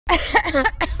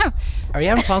Are you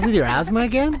having problems with your asthma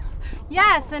again?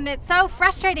 Yes, and it's so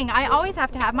frustrating. I always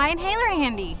have to have my inhaler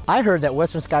handy. I heard that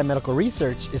Western Sky Medical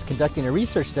Research is conducting a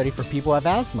research study for people who have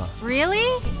asthma. Really?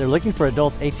 They're looking for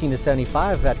adults 18 to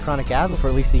 75 who've had chronic asthma for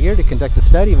at least a year to conduct a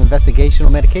study of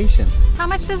investigational medication. How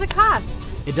much does it cost?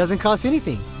 It doesn't cost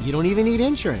anything. You don't even need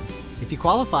insurance. If you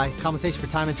qualify, compensation for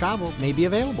time and travel may be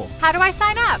available. How do I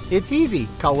sign up? It's easy.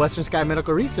 Call Western Sky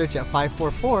Medical Research at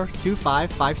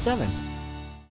 544-2557.